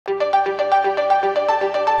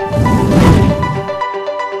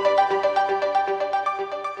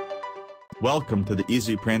Welcome to the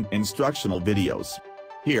Easy Print instructional videos.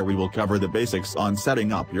 Here we will cover the basics on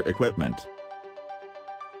setting up your equipment.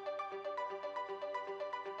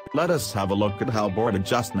 Let us have a look at how board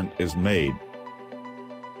adjustment is made.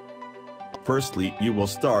 Firstly, you will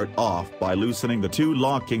start off by loosening the two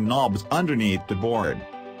locking knobs underneath the board.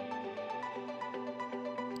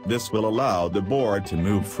 This will allow the board to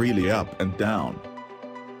move freely up and down.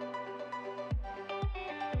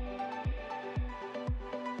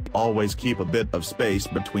 Always keep a bit of space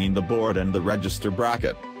between the board and the register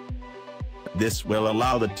bracket. This will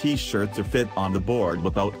allow the t-shirt to fit on the board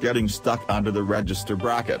without getting stuck under the register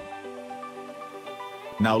bracket.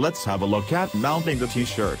 Now let's have a look at mounting the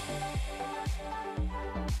t-shirt.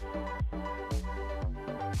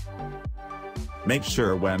 Make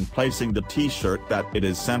sure when placing the t-shirt that it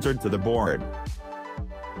is centered to the board.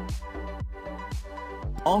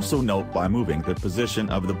 Also note, by moving the position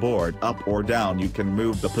of the board up or down, you can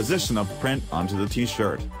move the position of print onto the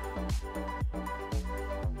t-shirt.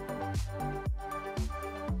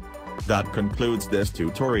 That concludes this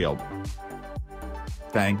tutorial.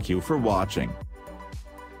 Thank you for watching.